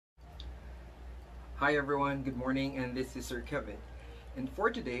Hi everyone, good morning, and this is Sir Kevin. And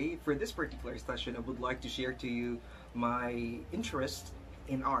for today, for this particular session, I would like to share to you my interest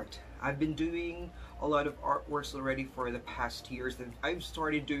in art. I've been doing a lot of artworks already for the past years, and I've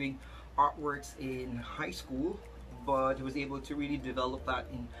started doing artworks in high school, but I was able to really develop that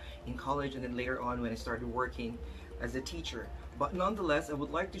in college and then later on when I started working as a teacher. But nonetheless, I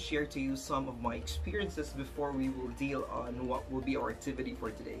would like to share to you some of my experiences before we will deal on what will be our activity for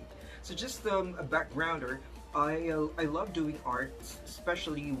today. So just a backgrounder, I love doing art,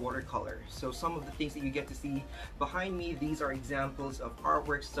 especially watercolor. So some of the things that you get to see behind me, these are examples of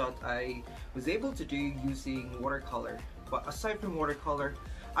artworks that I was able to do using watercolor. But aside from watercolor,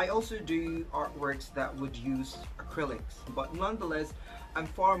 I also do artworks that would use acrylics. But nonetheless, I'm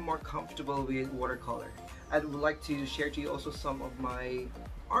far more comfortable with watercolor. I would like to share to you also some of my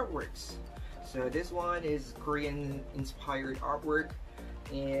artworks. So this one is Korean inspired artwork,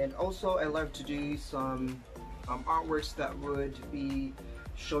 and also I love to do some artworks that would be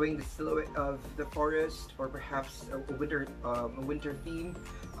showing the silhouette of the forest, or perhaps a winter theme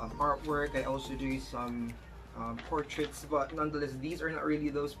artwork. I also do some portraits, but nonetheless these are not really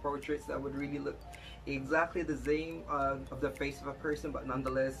those portraits that would really look exactly the same of the face of a person, but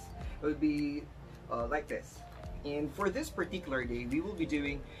nonetheless it would be like this. And for this particular day, we will be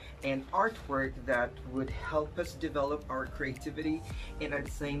doing an artwork that would help us develop our creativity, and at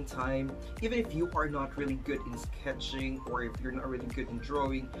the same time, even if you are not really good in sketching or if you're not really good in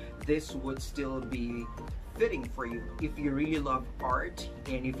drawing, this would still be fitting for you. If you really love art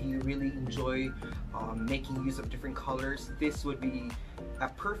and if you really enjoy making use of different colors, this would be a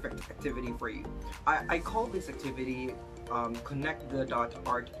perfect activity for you. I call this activity Connect the Dot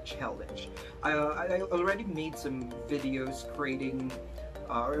Art Challenge. I already made some videos creating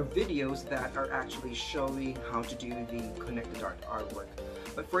videos that are actually showing how to do the Connect the Dot artwork.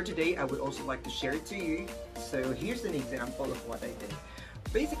 But for today, I would also like to share it to you. So here's an example of what I did.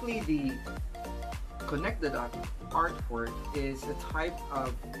 Basically, the Connect the Dot artwork is a type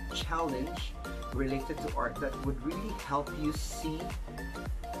of challenge related to art that would really help you see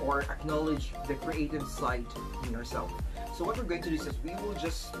or acknowledge the creative side in yourself. So what we're going to do is we will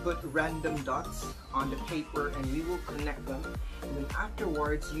just put random dots on the paper and we will connect them, and then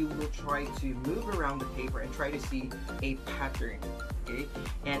afterwards you will try to move around the paper and try to see a pattern. Okay,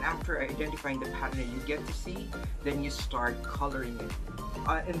 and after identifying the pattern that you get to see, then you start coloring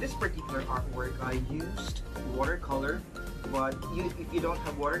it. In this particular artwork, I used watercolor, but if you don't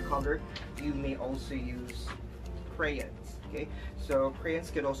have watercolor, you may also use crayons. Okay, so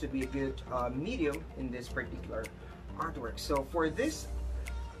crayons can also be a good medium in this particular artwork. So for this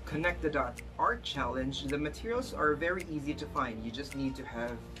Connect the Dot art challenge, the materials are very easy to find. You just need to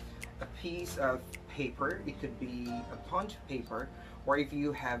have a piece of paper. It could be a pond paper, or if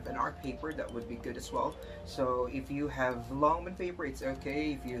you have an art paper, that would be good as well. So if you have long bond paper, it's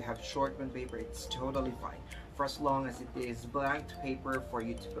okay. If you have short bond paper, it's totally fine, for as long as it is blank paper for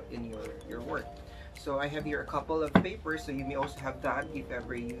you to put in your work. So I have here a couple of papers, so you may also have that if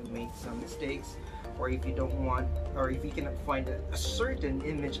ever you make some mistakes, or if you don't want, or if you cannot find a certain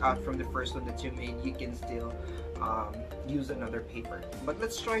image out from the first one that you made, you can still use another paper. But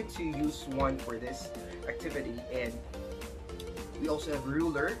let's try to use one for this activity. And we also have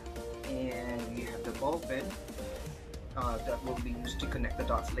ruler, and we have the ball pen that will be used to connect the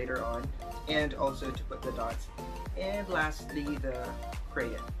dots later on, and also to put the dots, and lastly the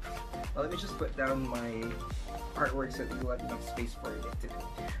crayon. Let me just put down my artwork so that you have enough space for the activity.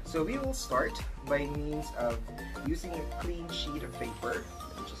 So we will start by means of using a clean sheet of paper.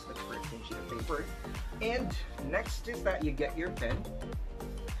 Let me just look for a clean sheet of paper. And next is that you get your pen.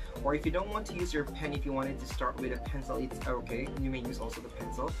 Or if you don't want to use your pen, if you wanted to start with a pencil, it's okay. You may use also the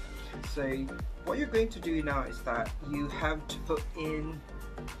pencil. So what you're going to do now is that you have to put in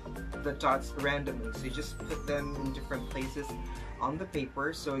the dots randomly. So you just put them in different places on the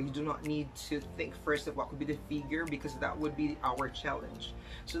paper, so you do not need to think first of what would be the figure, because that would be our challenge.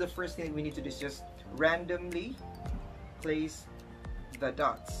 So the first thing we need to do is just randomly place the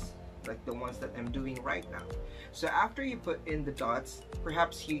dots, like the ones that I'm doing right now. So after you put in the dots,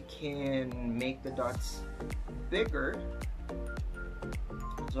 perhaps you can make the dots bigger,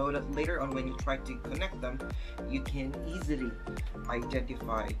 so that later on when you try to connect them, you can easily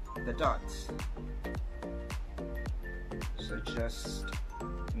identify the dots. So just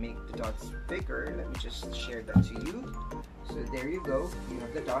make the dots bigger. Let me just share that to you. So there you go, you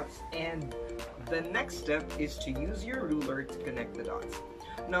have the dots, and the next step is to use your ruler to connect the dots.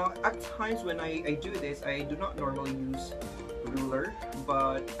 Now at times when I do this, I do not normally use ruler,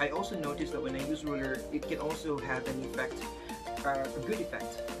 but I also noticed that when I use ruler, it can also have an effect, a good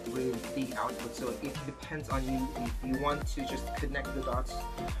effect with the output. So it depends on you. If you want to just connect the dots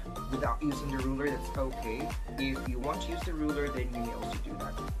without using the ruler, that's okay. If you want to use the ruler, then you may also do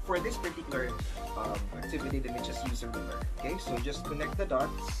that. For this particular activity, let me just use a ruler. Okay, so just connect the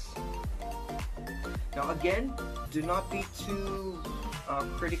dots. Now again, do not be too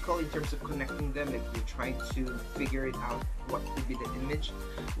critical in terms of connecting them. If you're trying to figure it out what could be the image,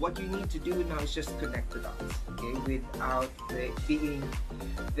 what you need to do now is just connect the dots, okay, without being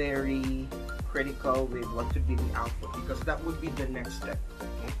very critical with what could be the output, because that would be the next step.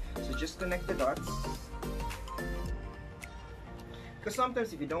 Okay, so just connect the dots, because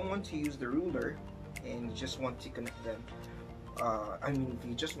sometimes if you don't want to use the ruler and you just want to connect them, if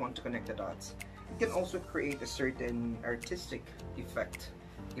you just want to connect the dots, you can also create a certain artistic effect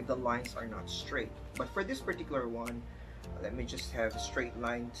if the lines are not straight. But for this particular one, let me just have a straight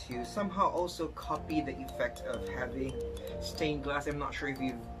line to somehow also copy the effect of having stained glass. I'm not sure if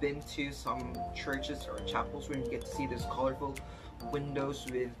you've been to some churches or chapels where you get to see those colorful windows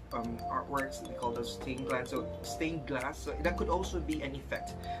with artworks. They call those stained glass. So stained glass, so that could also be an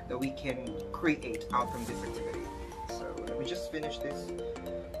effect that we can create out from this activity. So let me just finish this.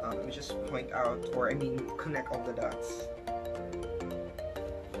 Let me just point out, or connect all the dots.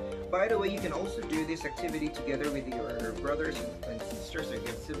 By the way, you can also do this activity together with your brothers and sisters, or if you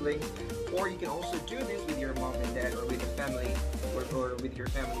have siblings, or you can also do this with your mom and dad, or with your family, or with your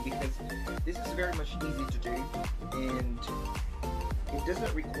family, because this is very much easy to do, and it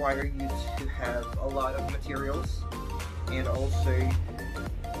doesn't require you to have a lot of materials, and also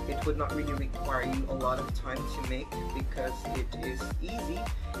it would not really require you a lot of time to make, because it is easy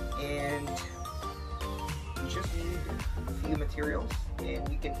and you just need a few materials and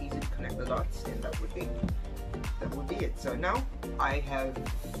you can easily connect the dots, and that would be it. So now I have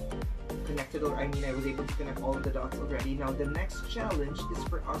connected, or I was able to connect all of the dots already. Now the next challenge is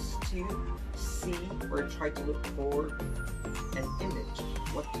for us to see or try to look for an image.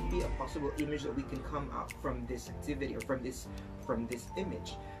 What could be a possible image that we can come out from this activity, or from this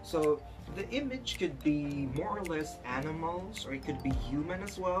image? So the image could be more or less animals, or it could be human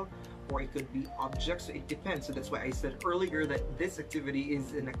as well, or it could be objects. So it depends. So that's why I said earlier that this activity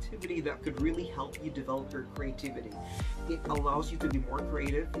is an activity that could really help you develop your creativity. It allows you to be more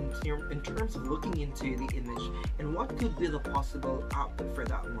creative in terms of looking into the image and what could be the possible output for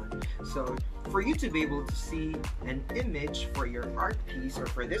that one. So for you to be able to see an image for your art piece, or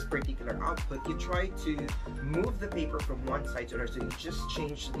for this particular output, you try to move the paper from one side to another. So you just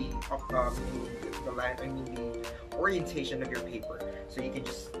change the orientation of your paper. So you can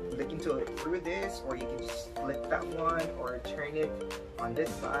just look into it through this, or you can just flip that one, or turn it on this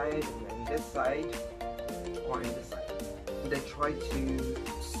side and then this side, or on this side. And then try to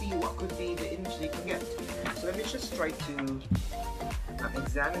see what could be the image that you can get. So let me just try to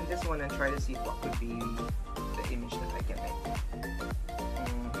examine this one and try to see what could be the image that I can make.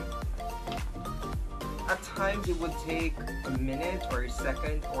 At times it would take a minute or a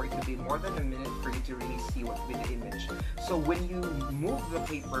second, or it could be more than a minute for you to really see what would be the image. So when you move the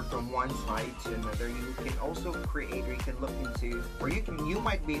paper from one side to another, you can also create, or you can look into, or you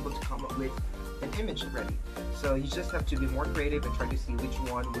might be able to come up with an image already. So you just have to be more creative and try to see which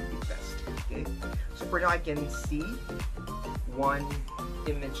one would be best. Okay. So for now, I can see one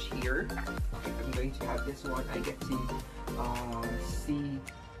image here. I'm going to have this one. I get to see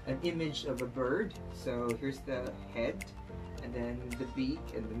an image of a bird. So here's the head, and then the beak,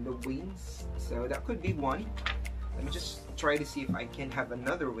 and then the wings. So that could be one. Let me just try to see if I can have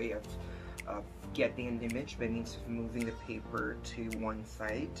another way of getting an image by means of moving the paper to one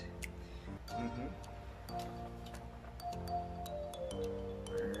side.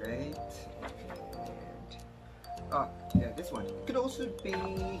 Alright, and yeah, this one. It could also be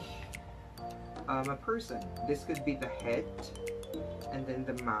a person. This could be the head, and then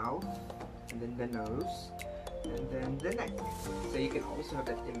the mouth, and then the nose, and then the neck. So you can also have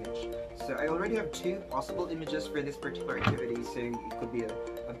that image. So I already have two possible images for this particular activity. So it could be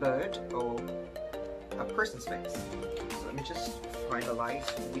a bird or a person's face. So let me just finalize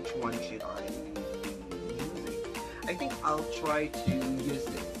which one should I be using. I think I'll try to use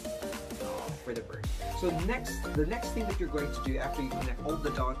this for the bird. So the next thing that you're going to do after you connect all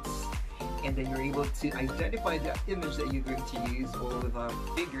the dots, and then you're able to identify the image that you're going to use, or the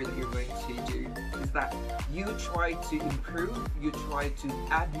figure that you're going to do, is that you try to improve, you try to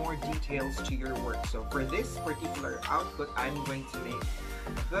add more details to your work. So for this particular output, I'm going to make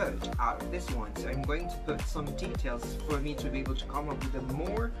a bird out of this one. So I'm going to put some details for me to be able to come up with a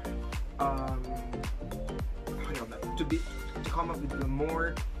more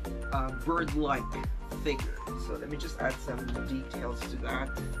bird-like figure. So let me just add some details to that.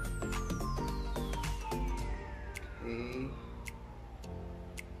 Okay.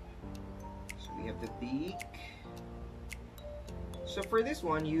 So we have the beak. So for this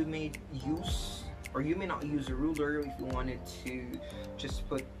one, you may use, or you may not use a ruler if you wanted to just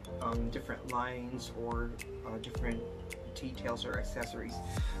put different lines or different details or accessories.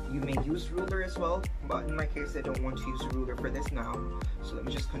 You may use ruler as well, but in my case I don't want to use a ruler for this now. So let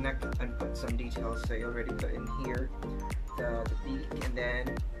me just connect and put some details. So I already put in here the beak, and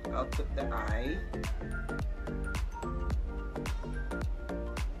then I'll put the eye.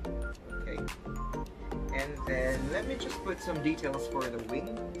 Okay, and then let me just put some details for the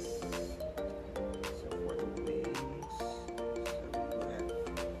wings.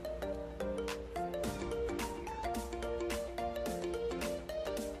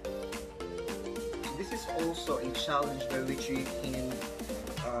 This is also a challenge by which you can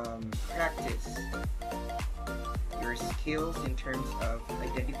practice your skills in terms of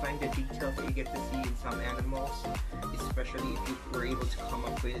identifying the details that you get to see in some animals, especially if you were able to come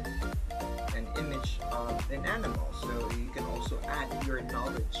up with an image of an animal. So you can also add your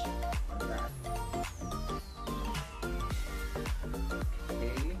knowledge on that.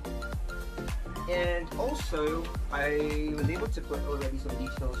 Okay. And also, I was able to put already some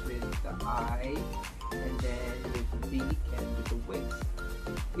details with the eye, and then with the beak, and with the wings.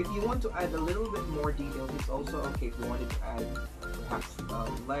 If you want to add a little bit more details, it's also okay. If you wanted to add perhaps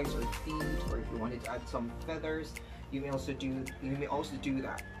legs or feet, or if you wanted to add some feathers, you may also do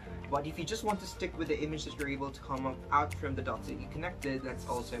that. But if you just want to stick with the image that you're able to come up out from the dots that you connected, that's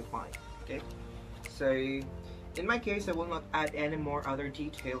also fine. Okay. So in my case, I will not add any more other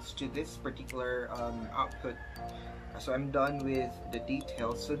details to this particular output. So I'm done with the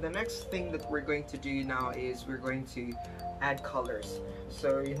details. So the next thing that we're going to do now is we're going to add colors.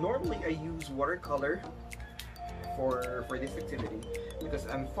 So normally I use watercolor for this activity because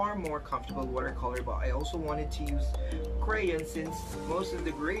I'm far more comfortable with watercolor, but I also wanted to use crayons since most of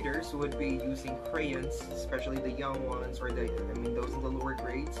the graders would be using crayons, especially the young ones, or those in the lower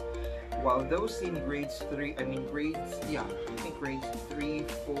grades. While those in grades 3, I think grades 3,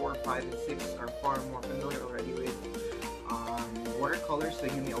 4, 5, and 6 are far more familiar already with watercolor, so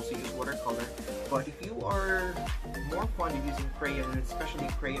you may also use watercolor. But if you are more fond of using crayon, and especially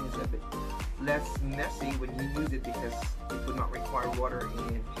crayon is a bit less messy when you use it because it would not require water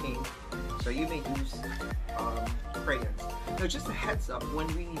and paint, so you may use crayons. Now just a heads up, when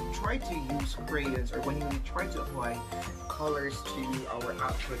we try to use crayons, or when we try to apply colors to our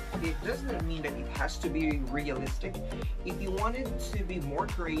output, it doesn't mean that it has to be realistic. If you wanted to be more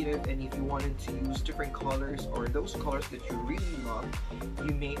creative, and if you wanted to use different colors, or those colors that you really love,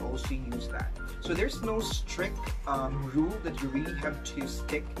 you may also use that. So there's no strict rule that you really have to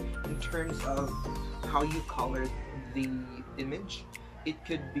stick in terms of how you color the image. It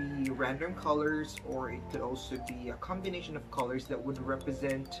could be random colors, or it could also be a combination of colors that would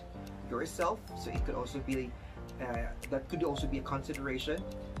represent yourself. So it could also be that could also be a consideration.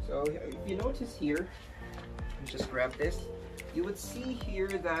 So if you notice here, let me just grab this. You would see here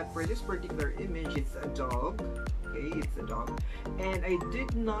that for this particular image, it's a dog. Okay, it's a dog, and I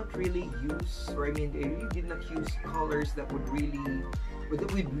did not really use, I really did not use colors that would really, or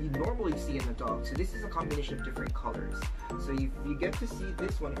that we normally see in a dog. So this is a combination of different colors. So if you get to see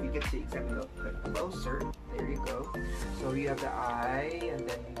this one, if you get to examine it a bit closer, there you go. So you have the eye, and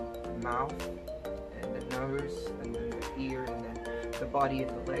then mouth, and the nose, and then the ear, and then the body and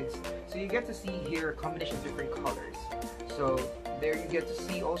the legs. So you get to see here a combination of different colors. So there you get to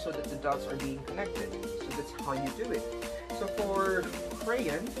see also that the dots are being connected. So that's how you do it. So for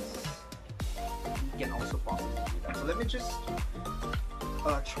crayons, you can also possibly do that. So let me just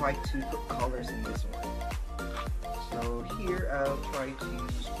try to put colors in this one. So here I'll try to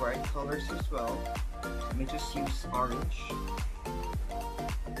use bright colors as well. Let me just use orange.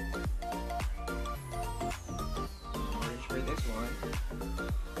 Orange for this one.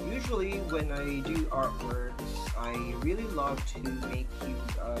 Usually when I do artworks, I really love to make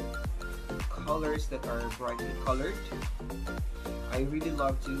use of colors that are brightly colored. I really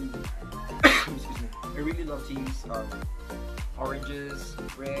love to excuse me. I really love to use oranges,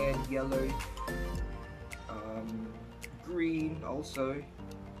 red, yellow, green also,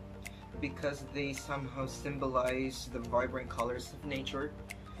 because they somehow symbolize the vibrant colors of nature,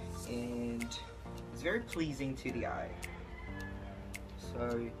 and it's very pleasing to the eye.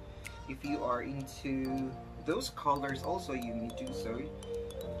 So if you are into those colors also, you may do so.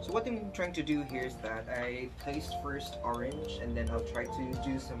 So what I'm trying to do here is that I placed first orange, and then I'll try to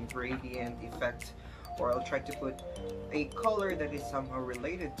do some gradient effect, or I'll try to put a color that is somehow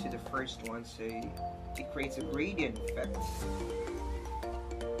related to the first one, so it creates a gradient effect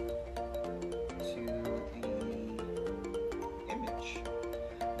to the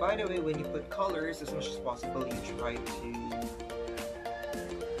By the way, when you put colors, as much as possible, you try to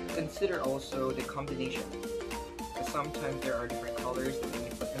consider also the combination. Because sometimes there are different colors, and when you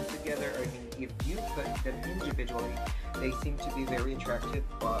put them together, I mean, if you put them individually, they seem to be very attractive,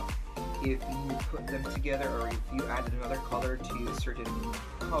 but if you put them together, or if you add another color to a certain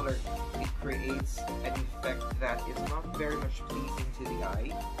color, it creates an effect that is not very much pleasing to the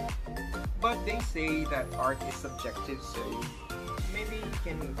eye. But they say that art is subjective, so maybe you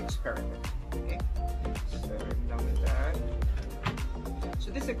can experiment. Okay, so I'm done with that.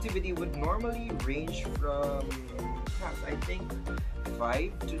 So this activity would normally range from perhaps, I think,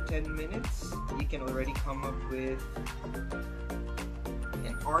 5 to 10 minutes. You can already come up with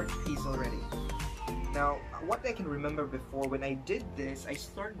an art piece already. Now, what I can remember before, when I did this, I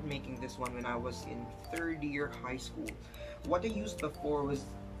started making this one when I was in 3rd year high school. What I used before was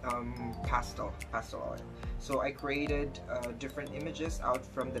pastel oil. So I created different images out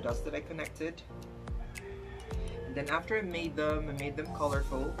from the dust that I connected. And then after I made them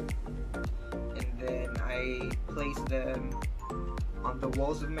colorful, and then I placed them on the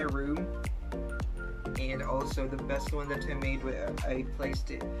walls of my room. And also the best one that I made, I placed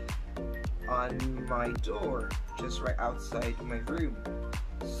it on my door, just right outside my room.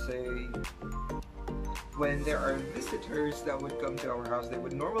 So when there are visitors that would come to our house, they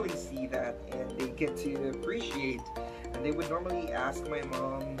would normally see that and they get to appreciate, and they would normally ask my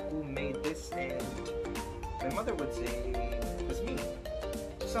mom who made this, and my mother would say it was me.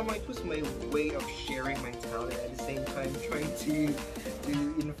 Somehow it was my way of sharing my talent, at the same time trying to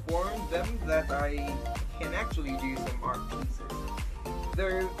inform them that I can actually do some art pieces.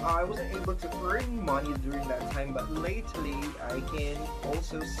 I wasn't able to earn money during that time, but lately I can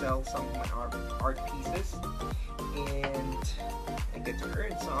also sell some of my art pieces, and I get to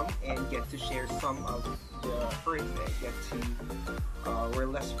earn some and get to share some of the earnings that I get to. We're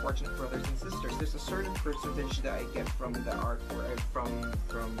less fortunate brothers and sisters. There's a certain percentage that I get from the art, from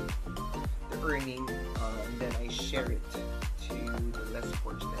the earning, and then I share it to the less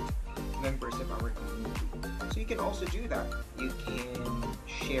fortunate members of our community. So you can also do that. You can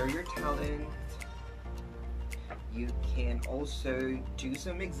share your talent. You can also do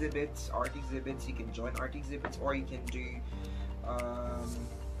some exhibits, art exhibits. You can join art exhibits, or you can do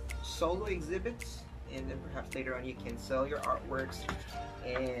solo exhibits, and then perhaps later on you can sell your artworks,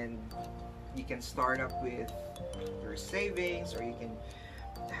 and you can start up with your savings, or you can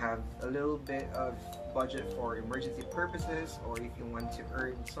have a little bit of budget for emergency purposes, or if you want to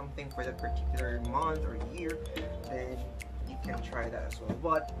earn something for that particular month or year, then you can try that as well.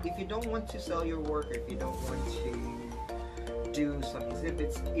 But if you don't want to sell your work, or if you don't want to do some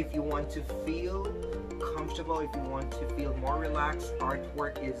exhibits, if you want to feel comfortable, if you want to feel more relaxed,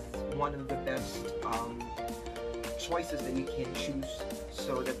 artwork is one of the best choices that you can choose,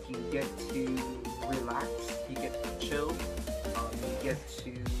 so that you get to relax, you get to chill, you get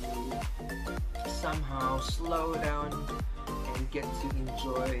to somehow slow down and get to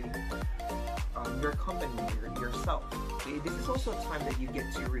enjoy your company, yourself. Okay? This is also a time that you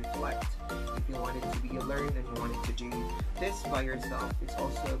get to reflect. If you wanted to be alone and you wanted to do this by yourself, it's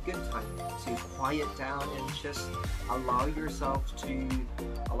also a good time to quiet down and just allow yourself to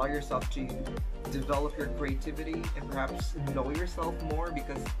develop your creativity and perhaps know yourself more,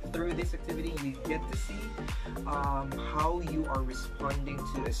 because through this activity you get to see how you are responding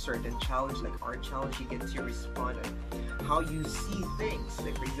to a certain challenge, like art challenge. You get to respond on how you see things.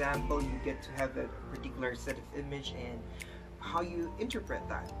 Like, for example, you get to have a particular set of image and how you interpret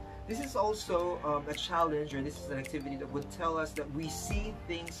that. This is also a challenge, or this is an activity that would tell us that we see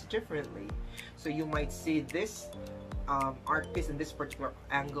things differently. So you might see this art piece in this particular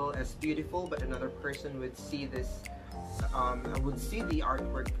angle as beautiful, but another person would see this the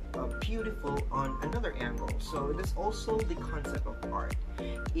artwork beautiful on another angle. So that's also the concept of art.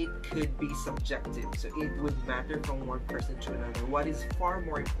 It could be subjective, so it would matter from one person to another. What is far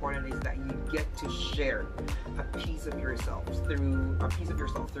more important is that you get to share a piece of yourself through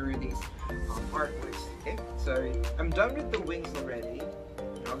these artworks. Okay, so I'm done with the wings already.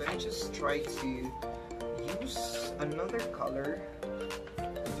 Now let me just try to use another color.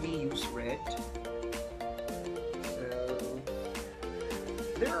 Let me use red. So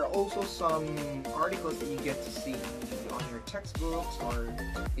there are also some articles that you get to see on your textbooks, or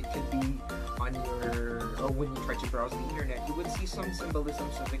it could be on your when you try to browse the internet. You would see some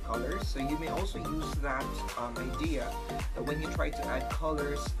symbolisms of the colors, so you may also use that idea that when you try to add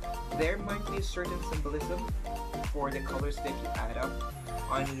colors, there might be a certain symbolism for the colors that you add up.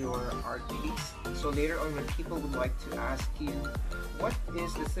 on your art piece. So later on, when people would like to ask you what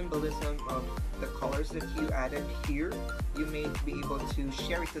is the symbolism of the colors that you added here, you may be able to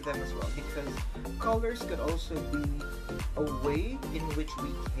share it to them as well, because colors could also be a way in which we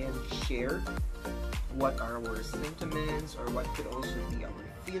can share what are our sentiments, or what could also be our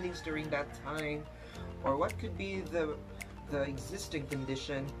feelings during that time, or what could be the existing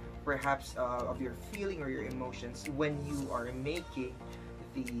condition perhaps of your feeling or your emotions when you are making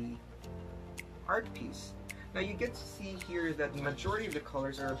the art piece. Now you get to see here that the majority of the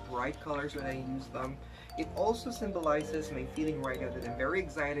colors are bright colors when I use them. It also symbolizes my feeling right now, that I'm very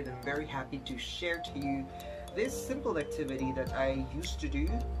excited and very happy to share to you this simple activity that I used to do,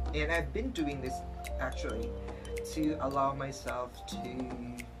 and I've been doing this actually to allow myself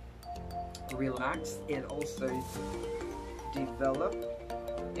to relax and also develop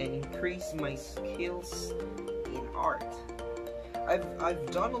and increase my skills in art.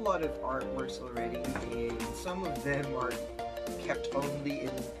 I've done a lot of artworks already, and some of them are kept only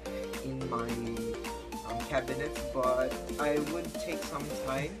in my cabinet, but I would take some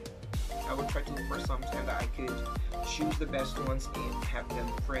time. I would try to look for some time that I could choose the best ones and have them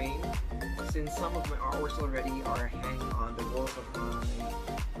framed, since some of my artworks already are hanging on the walls of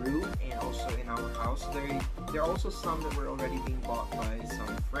my room and also in our house. There are also some that were already being bought by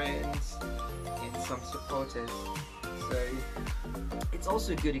some friends and some supporters. So it's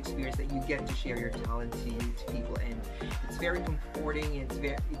also a good experience that you get to share your talent to people, and it's very comforting,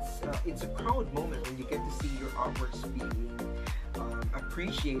 and it's a proud moment when you get to see your artworks being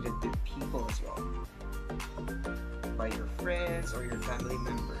appreciated by people as well, by your friends or your family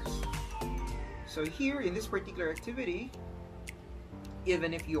members. So here in this particular activity,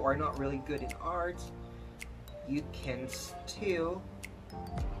 even if you are not really good in art, you can still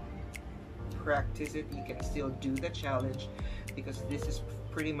practice it, you can still do the challenge, because this is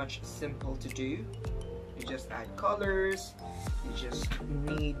pretty much simple to do. You just add colors, you just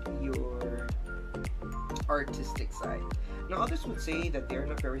need your artistic side. Now others would say that they're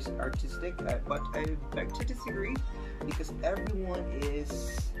not very artistic, but I beg to disagree, because everyone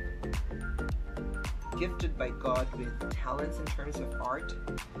is gifted by God with talents in terms of art,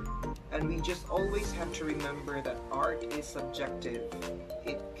 and we just always have to remember that art is subjective.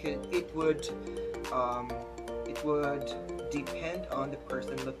 It would depend on the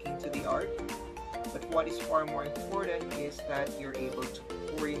person looking to the art, but what is far more important is that you're able to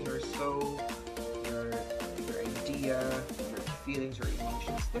pour in your soul, your idea, your feelings, your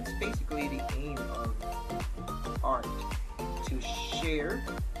emotions. That's basically the aim of art, to share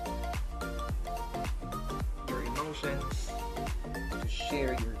your emotions, to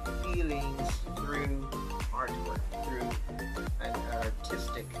share your feelings through artwork, through an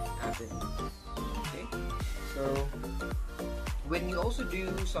artistic avenue. Okay, so when you also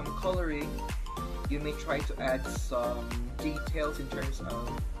do some coloring, you may try to add some details in terms of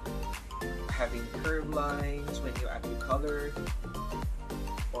having curved lines when you add the color,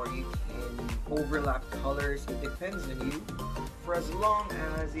 or you can overlap colors. It depends on you. For as long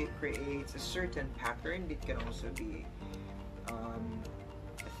as it creates a certain pattern, it can also be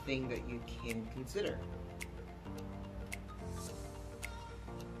a thing that you can consider.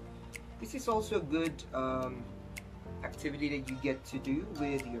 This is also a good activity that you get to do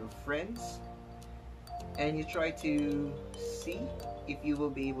with your friends, and you try to see if you will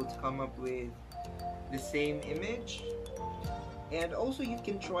be able to come up with the same image. And also you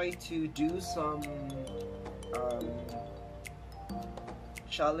can try to do some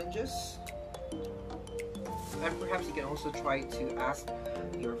challenges, and perhaps you can also try to ask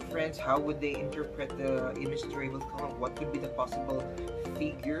your friends how would they interpret the image that you're able to come up. What could be the possible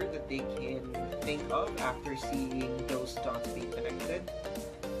figure that they can think of after seeing those dots being connected.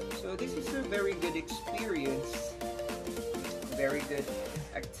 So this is a very good experience, very good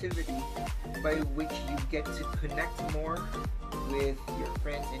activity by which you get to connect more with your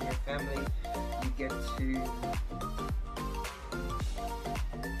friends and your family. You get to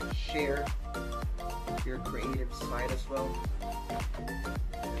share your creative side as well.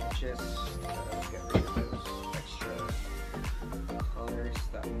 Just get rid of those extra colors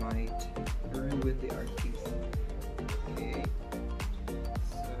that might ruin the art piece. Okay,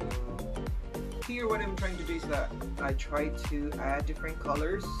 so here what I'm trying to do is that I try to add different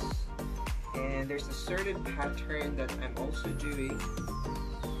colors, and there's a certain pattern that I'm also doing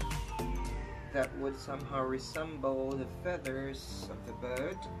that would somehow resemble the feathers of the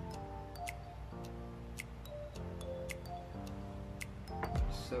bird.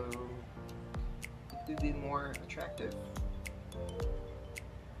 So it would be more attractive.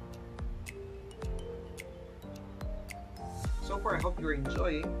 So so far, I hope you're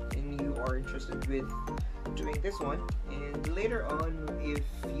enjoying and you are interested with doing this one. And later on, if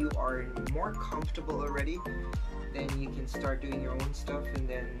you are more comfortable already, then you can start doing your own stuff, and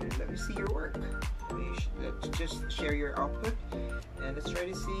then let me see your work. Let's just share your output, and let's try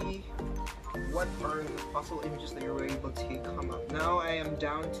to see what are the possible images that you're able to come up. Now I am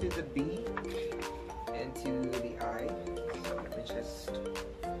down to the B and to the I, so let me just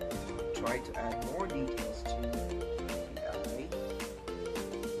try to add more details to the eye.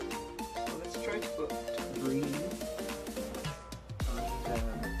 So let's try to put green on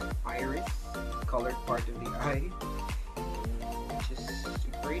the iris, colored part of the eye, and just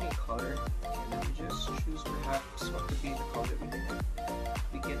a grading color, and we just choose perhaps what could be the color that we can add.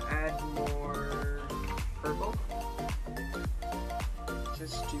 We can add more purple,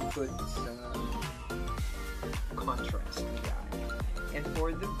 just to put some contrast in the eye. And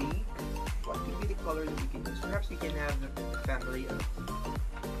for the beak, what could be the color that we can use? Perhaps we can have a family of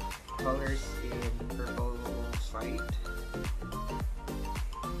colors in the purple side.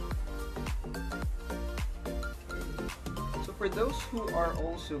 So for those who are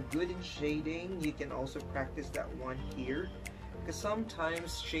also good in shading, you can also practice that one here. Because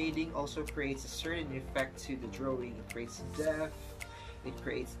sometimes shading also creates a certain effect to the drawing. It creates depth, it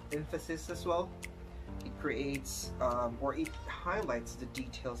creates emphasis as well. It creates, or it highlights the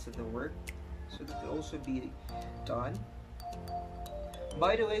details of the work. So that could also be done.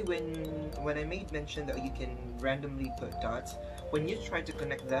 By the way, when I made mention that you can randomly put dots, when you try to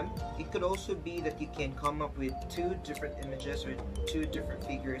connect them, it could also be that you can come up with two different images or two different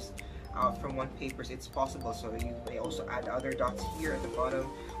figures from one paper. So it's possible. So you may also add other dots here at the bottom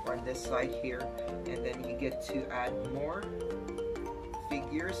or on this side here, and then you get to add more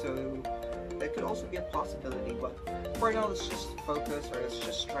figures. So that could also be a possibility. But for now, let's just focus, or let's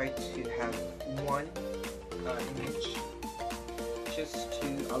just try to have one image, just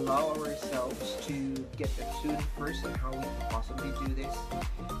to allow ourselves to get attuned first on how we can possibly do this,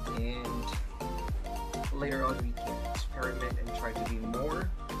 and later on we can experiment and try to be more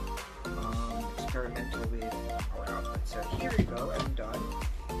experimental with our output. So here we go, I'm done.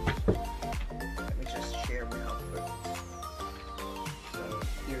 Let me just share my output. So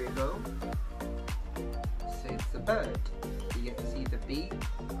here we go. So it's the bird. You get to see the beak,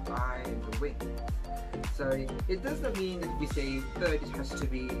 the eye, and the wing. So it doesn't mean that we say bird, it has to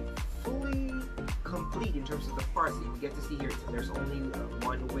be fully complete in terms of the parts. You get to see here there's only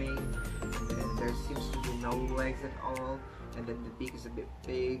one wing, and then there seems to be no legs at all, and then the beak is a bit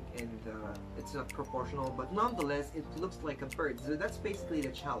big, and it's not proportional, but nonetheless it looks like a bird. So that's basically the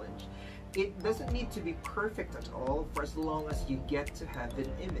challenge. It doesn't need to be perfect at all, for as long as you get to have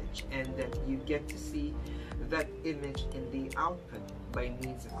an image, and that you get to see that image in the output by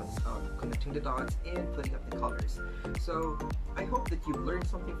means of connecting the dots and putting up the colors. So I hope that you've learned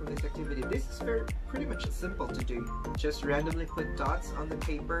something from this activity. This is pretty much simple to do. Just randomly put dots on the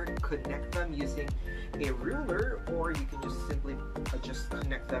paper, connect them using a ruler, or you can just simply just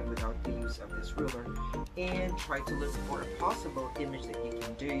connect them without the use of this ruler, and try to look for a possible image that you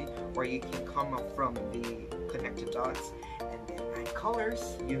can do, or you can come up from the connected dots, and then add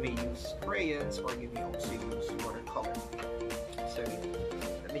colors. You may use crayons, or you may also use watercolor. So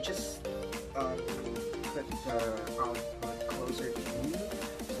let me just put the output closer to you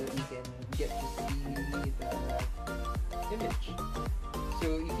so you can get to see the image. So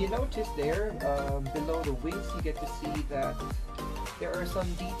if you notice there, below the wings, you get to see that there are some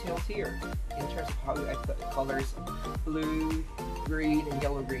details here in terms of how I put the colors blue, green, and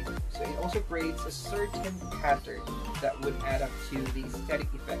yellow-green. So it also creates a certain pattern that would add up to the aesthetic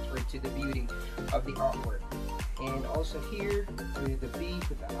effect or to the beauty of the artwork. And also here with the beak,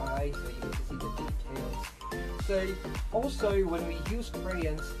 with the eyes, so you get to see the details. So also when we use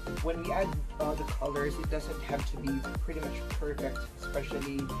crayons, when we add the colors, it doesn't have to be pretty much perfect,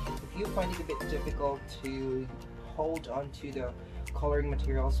 especially if you find it a bit difficult to hold onto the coloring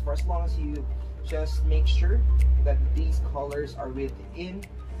materials. For as long as you just make sure that these colors are within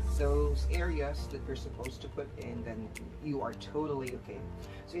those areas that you're supposed to put in, then you are totally okay.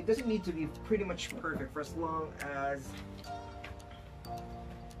 So it doesn't need to be pretty much perfect, for as long as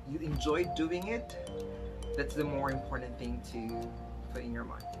you enjoy doing it. That's the more important thing to put in your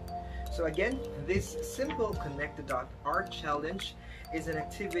mind. So again, this simple connect the dot art challenge is an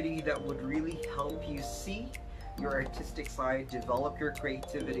activity that would really help you see your artistic side, develop your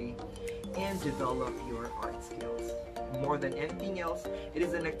creativity, and develop your art skills. More than anything else, it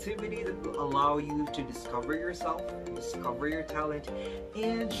is an activity that will allow you to discover yourself, discover your talent,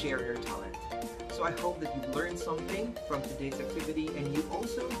 and share your talent. So I hope that you've learned something from today's activity, and you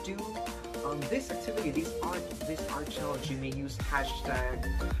also do On this activity, this art challenge, you may use hashtag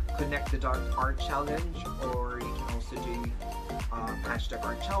 #ConnectTheDot challenge, or you can also do hashtag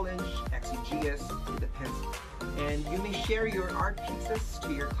art challenge, XUGS, it depends. And you may share your art pieces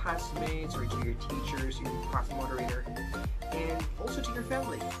to your classmates or to your teachers, your class moderator, and also to your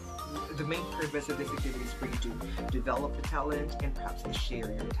family. The main purpose of this activity is for you to develop the talent and perhaps to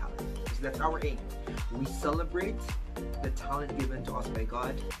share your talent. So that's our aim. We celebrate the talent given to us by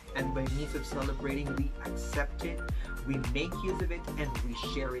God, and by means of celebrating, we accept it, we make use of it, and we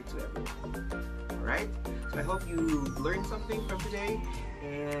share it to everyone. Alright? So I hope you learned something from today,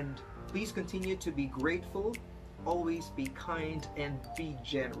 and please continue to be grateful, always be kind, and be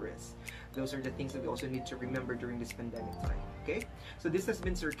generous. Those are the things that we also need to remember during this pandemic time. Okay? So this has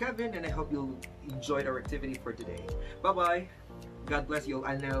been Sir Kevin, and I hope you enjoyed our activity for today. Bye-bye. God bless you all,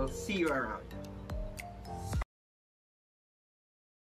 and I'll see you around.